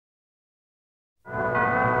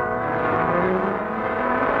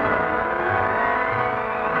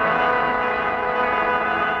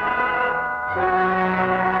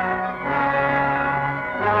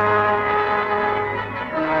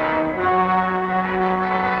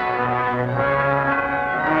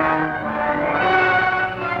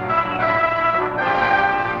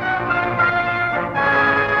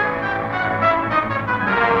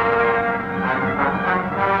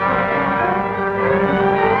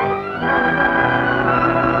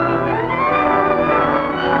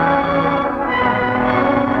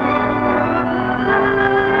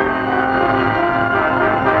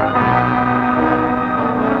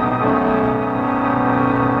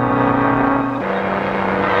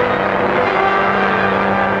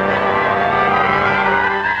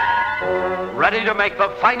make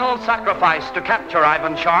the final sacrifice to capture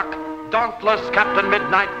Ivan Shark, dauntless Captain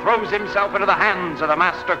Midnight throws himself into the hands of the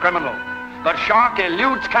master criminal. But Shark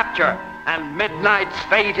eludes capture, and Midnight's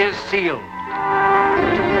fate is sealed.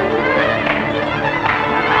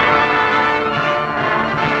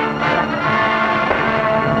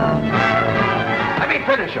 Let me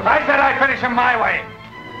finish him. I said I'd finish him my way.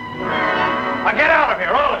 Now get out of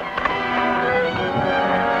here, all of you.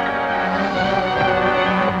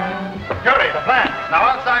 Security, the plan. Now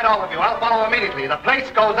outside, all of you. I'll follow immediately. The place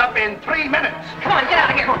goes up in 3 minutes. Come on, get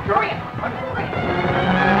out of here. Hurry up.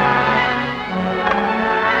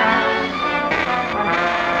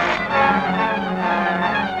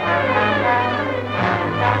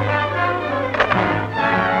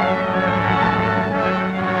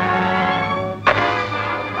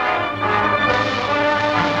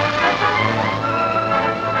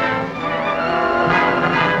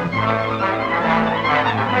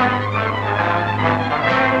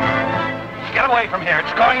 From here,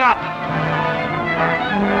 it's going up.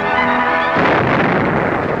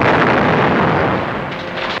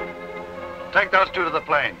 Take those two to the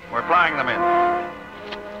plane. We're flying them in.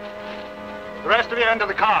 The rest of you into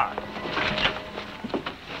the car.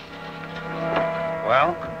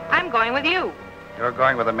 Well? I'm going with you. You're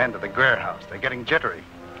going with the men to the Greer house. They're getting jittery.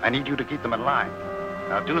 I need you to keep them in line.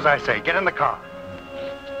 Now do as I say. Get in the car.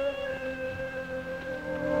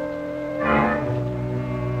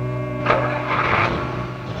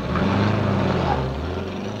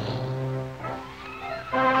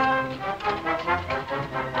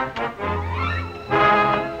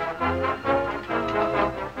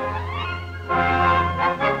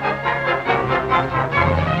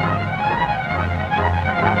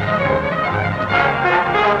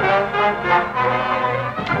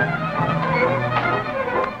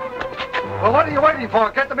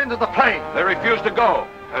 Get them into the plane. They refuse to go.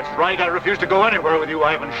 That's right. I refuse to go anywhere with you,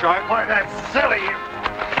 Ivan Shark. Why, that's silly.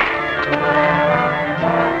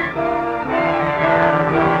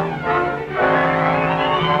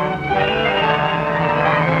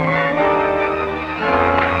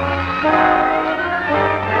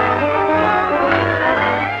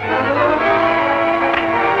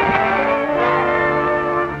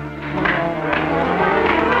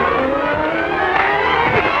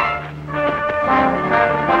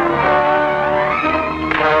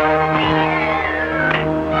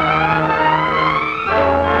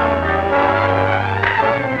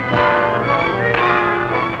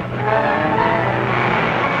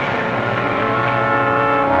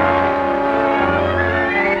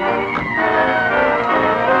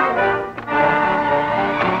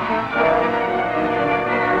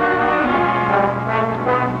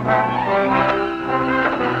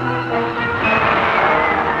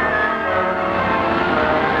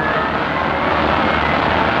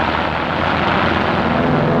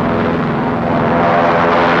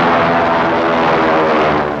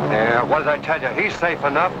 He's safe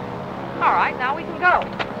enough. All right, now we can go.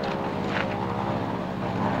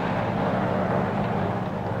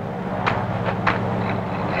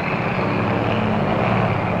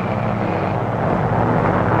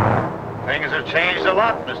 Things have changed a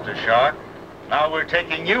lot, Mr. Shark. Now we're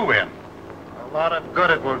taking you in. A lot of good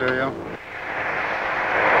it will do you.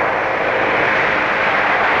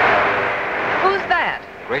 Who's that?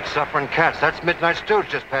 Great suffering cats. That's Midnight Stooge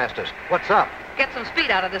just passed us. What's up? Get some speed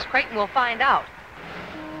out of this crate and we'll find out.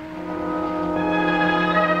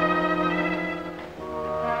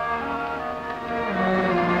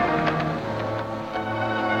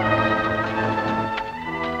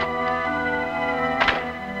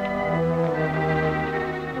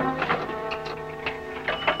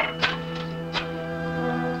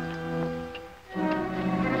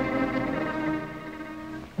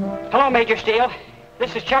 Hello, Major Steele.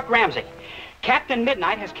 This is Chuck Ramsey. Captain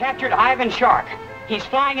Midnight has captured Ivan Shark. He's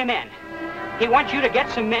flying him in. He wants you to get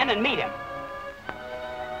some men and meet him.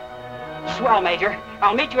 Swell, Major.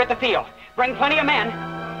 I'll meet you at the field. Bring plenty of men.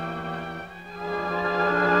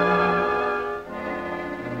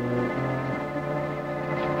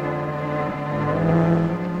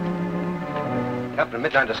 Captain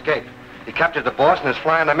Midnight escaped. He captured the boss and is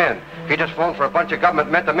flying them in. He just phoned for a bunch of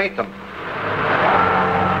government men to meet them.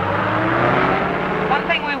 One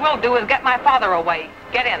thing we will do is get my father away.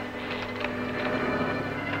 Get in.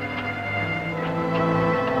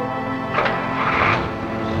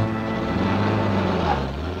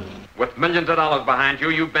 With millions of dollars behind you,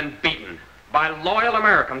 you've been beaten by loyal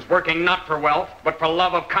Americans working not for wealth, but for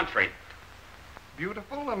love of country.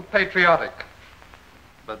 Beautiful and patriotic,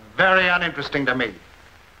 but very uninteresting to me.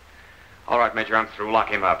 All right, Major, I'm through. Lock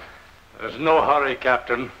him up. There's no hurry,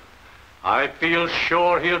 Captain. I feel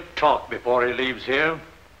sure he'll talk before he leaves here.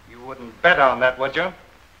 You wouldn't bet on that, would you?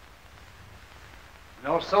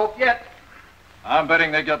 No soap yet. I'm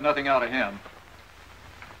betting they got nothing out of him.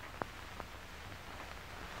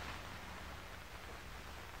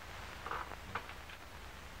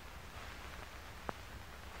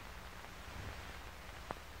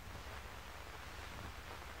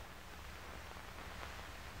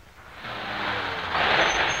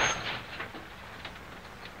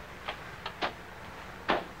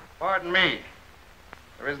 Pardon me.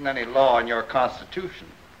 There isn't any law in your Constitution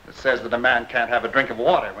that says that a man can't have a drink of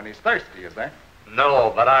water when he's thirsty, is there?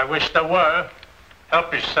 No, but I wish there were.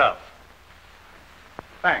 Help yourself.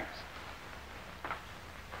 Thanks.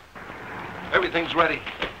 Everything's ready.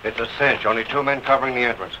 It's a cinch. Only 2 men covering the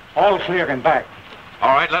entrance. All clear and back.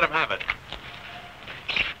 All right, let him have it.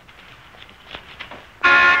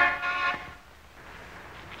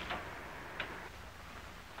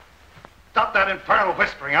 Stop that infernal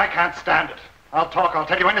whispering. I can't stand it. I'll talk. I'll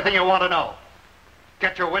tell you anything you want to know.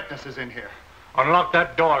 Get your witnesses in here. Unlock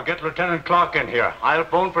that door. Get Lieutenant Clark in here. I'll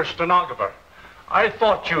phone for stenographer. I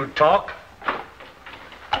thought you'd talk.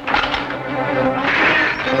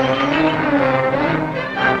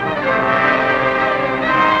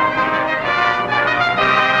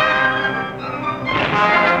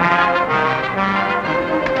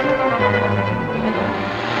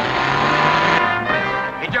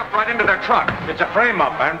 Into their truck. It's a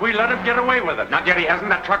frame-up, and we let him get away with it. Not yet he hasn't.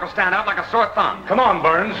 That truck will stand out like a sore thumb. Come on,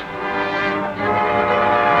 Burns.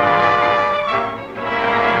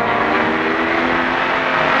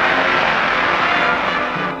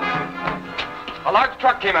 A large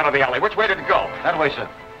truck came out of the alley. Which way did it go? That way, sir.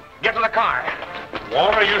 Get to the car.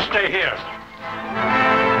 Walter, you stay here.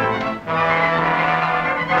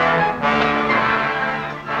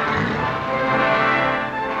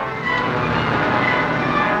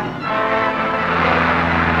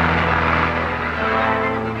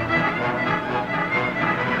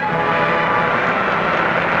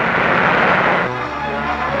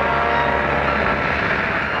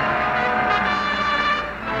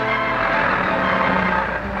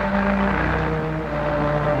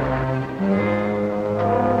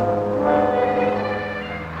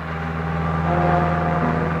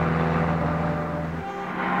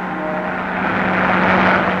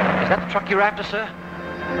 Truck you're after, sir?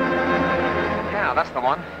 Yeah, that's the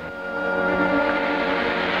one.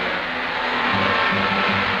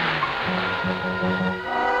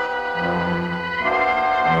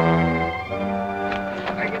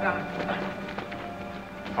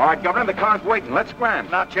 All right, Governor, the car's waiting. Let's scram.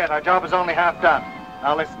 Not yet. Our job is only half done.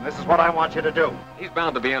 Now listen, this is what I want you to do. He's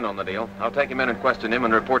bound to be in on the deal. I'll take him in and question him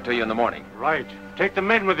and report to you in the morning. Right. Take the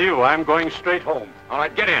men with you. I'm going straight home. All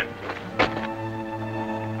right, get in.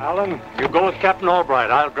 Alan, you go with Captain Albright.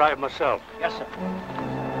 I'll drive myself. Yes, sir.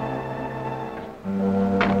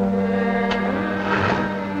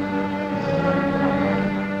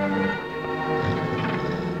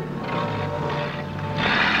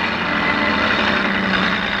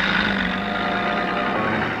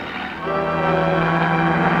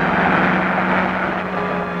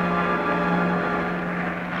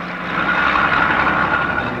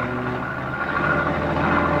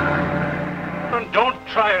 Don't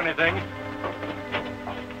try anything.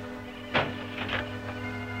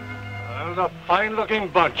 Well, a fine-looking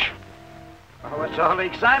bunch. Oh, it's all the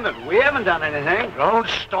excitement. We haven't done anything. Don't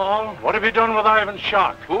stall. What have you done with Ivan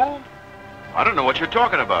Shark? Who? I don't know what you're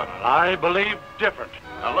talking about. I believe different.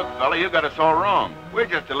 Now, look, fella, you got us all wrong. We're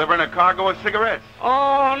just delivering a cargo of cigarettes.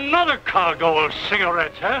 Oh, another cargo of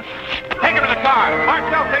cigarettes, huh? Take him to the car.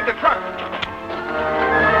 Marcel, take the truck.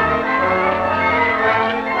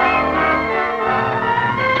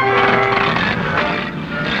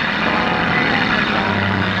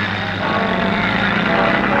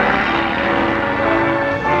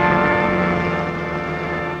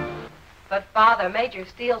 But, Father, Major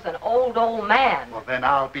Steele's an old man. Well, then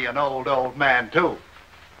I'll be an old man, too.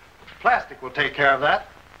 Plastic will take care of that.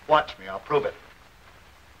 Watch me. I'll prove it.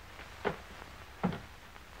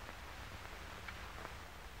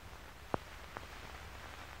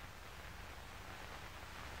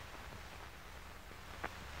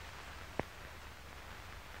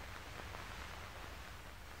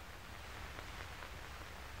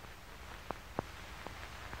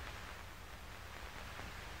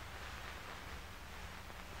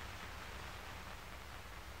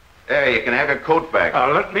 There, you can have your coat back.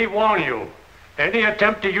 Let me warn you. Any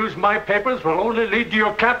attempt to use my papers will only lead to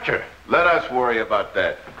your capture. Let us worry about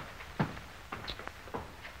that.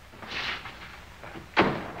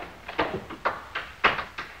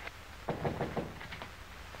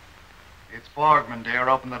 It's Borgman, dear.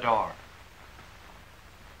 Open the door.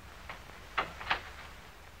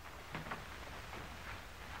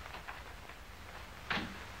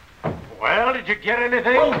 did you get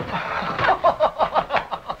anything?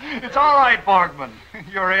 It's all right, Borgman.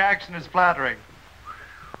 Your reaction is flattering.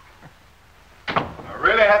 I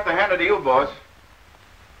really have to hand it to you, boss.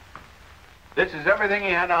 This is everything he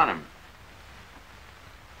had on him.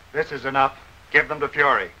 This is enough. Give them to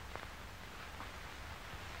Fury.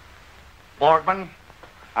 Borgman,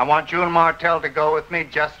 I want you and Martell to go with me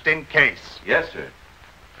just in case. Yes, sir.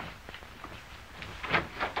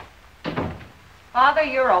 Father,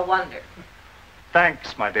 you're a wonder.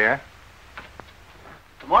 Thanks, my dear.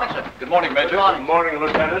 Good morning, sir. Good morning, Major. Good morning,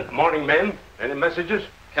 Lieutenant. Morning, men. Any messages?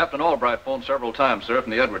 Captain Albright phoned several times, sir,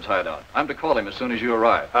 from the Edwards hideout. I'm to call him as soon as you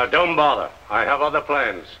arrive. Don't bother. I have other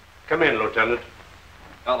plans. Come in, Lieutenant.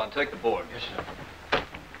 Alan, take the board. Yes, sir.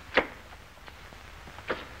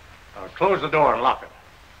 Close the door and lock it.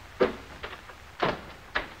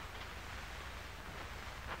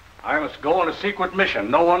 I must go on a secret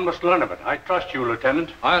mission. No one must learn of it. I trust you,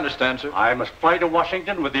 Lieutenant. I understand, sir. I must fly to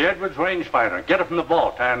Washington with the Edwards rangefinder. Get it from the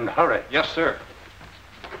vault and hurry. Yes, sir.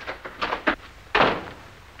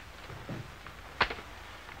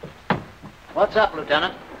 What's up,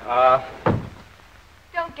 Lieutenant?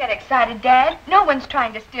 Don't get excited, Dad. No one's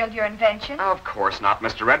trying to steal your invention. Of course not,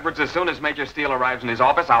 Mr. Edwards. As soon as Major Steele arrives in his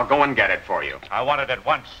office, I'll go and get it for you. I want it at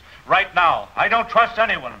once. Right now. I don't trust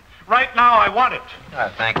anyone. Right now, I want it. I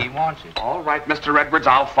think he wants it. All right, Mr. Edwards,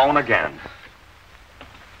 I'll phone again.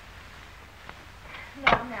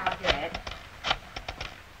 Now, Dad.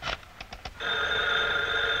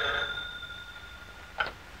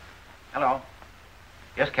 Hello.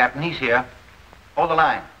 Yes, Captain, he's here. Hold the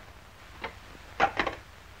line.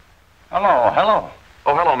 Hello.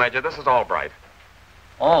 Oh, hello, Major. This is Albright.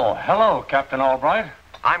 Oh, hello, Captain Albright.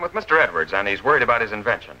 I'm with Mr. Edwards, and he's worried about his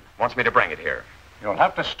invention. Wants me to bring it here. You'll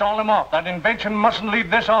have to stall him off. That invention mustn't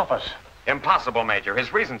leave this office. Impossible, Major.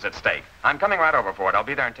 His reason's at stake. I'm coming right over for it. I'll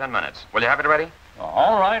be there in 10 minutes. Will you have it ready?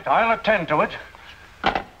 All right, I'll attend to it.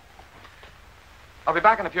 I'll be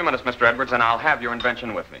back in a few minutes, Mr. Edwards, and I'll have your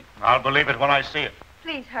invention with me. I'll believe it when I see it.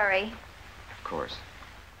 Please hurry. Of course.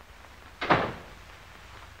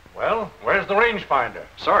 Well, where's the rangefinder?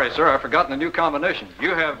 Sorry, sir, I've forgotten the new combination.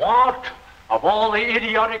 You have... What? Of all the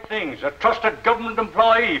idiotic things, a trusted government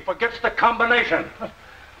employee forgets the combination.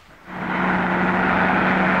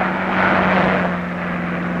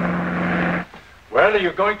 Well, are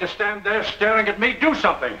you going to stand there staring at me? Do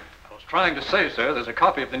something. I was trying to say, sir, there's a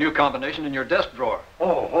copy of the new combination in your desk drawer.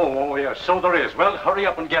 Oh, yes, so there is. Well, hurry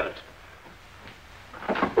up and get it.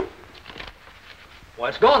 Why,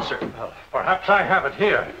 it's gone, sir. Well, perhaps I have it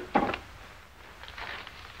here.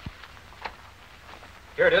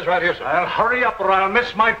 Here it is, right here, sir. I'll hurry up or I'll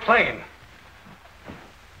miss my plane.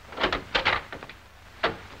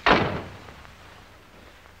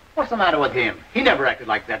 What's the matter with him? He never acted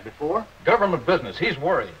like that before. Government business. He's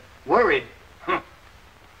worried. Worried?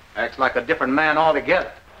 Acts like a different man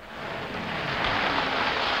altogether.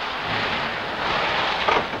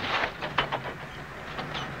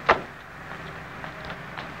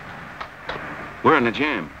 We're in a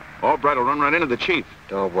jam. Albright will run right into the chief.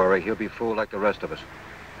 Don't worry, he'll be fooled like the rest of us.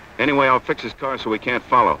 Anyway, I'll fix his car so he can't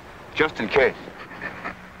follow. Just in case.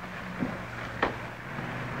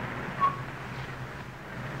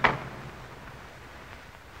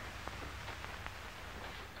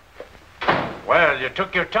 Well, you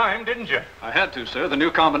took your time, didn't you? I had to, sir, the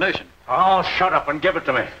new combination. Oh, shut up and give it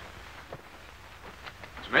to me.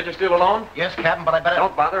 Is Major Steele alone? Yes, Captain, but I better...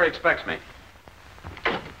 Don't bother, he expects me.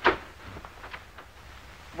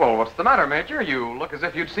 Well, what's the matter, Major? You look as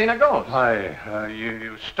if you'd seen a ghost.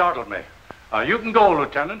 You startled me. You can go,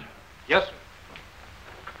 Lieutenant. Yes,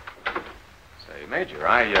 sir. Say, Major,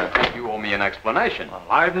 I think you owe me an explanation. Well,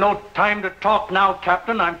 I've no time to talk now,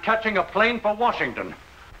 Captain. I'm catching a plane for Washington.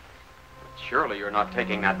 Surely you're not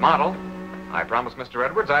taking that model. I promised Mr.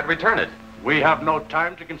 Edwards I'd return it. We have no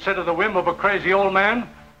time to consider the whim of a crazy old man.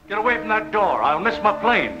 Get away from that door. I'll miss my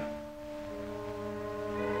plane.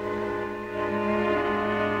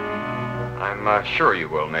 I'm sure you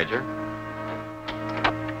will, Major.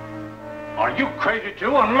 Are you crazy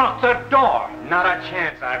too? Unlock that door. Not a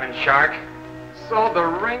chance, Ivan Shark. So the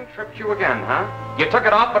ring tripped you again, huh? You took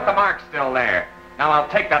it off, but the mark's still there. Now I'll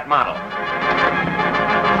take that model.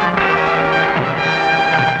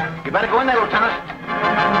 You better go in there, Lieutenant.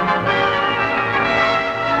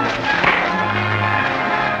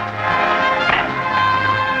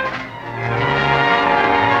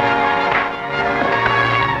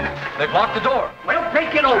 They've locked the door. Well,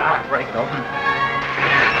 break it open. Break it open.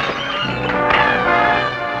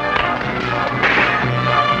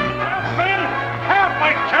 Help,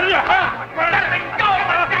 I tell you, help! Let me go!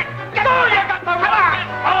 Go, you got the rock!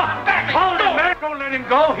 Hold him, man! Don't let him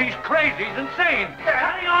go. He's crazy. He's insane.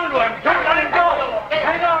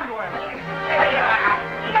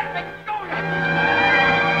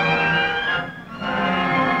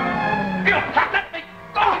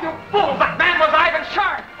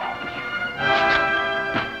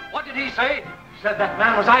 That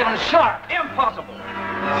man was Ivan Shark. Impossible.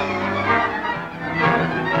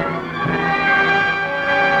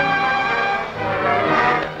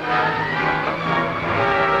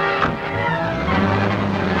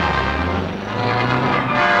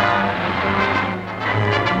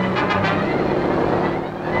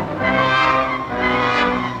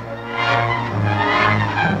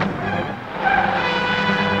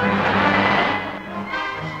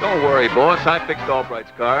 Don't worry, boss. I fixed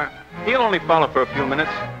Albright's car. He'll only follow for a few minutes.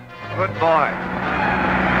 Good boy.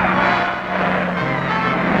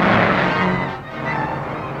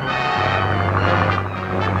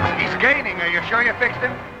 He's gaining. Are you sure you fixed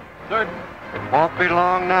him? Certain. It won't be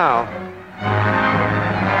long now.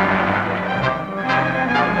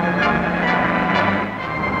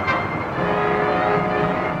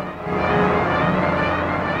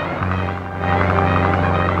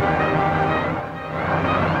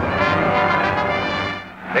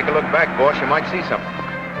 Take a look back, boss. You might see something.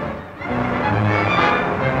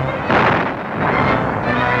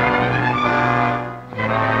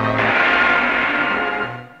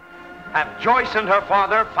 Have Joyce and her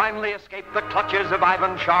father finally escaped the clutches of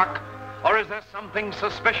Ivan Shark? Or is there something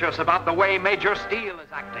suspicious about the way Major Steele is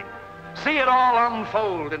acting? See it all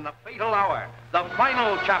unfold in the fatal hour, the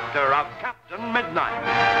final chapter of Captain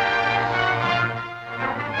Midnight.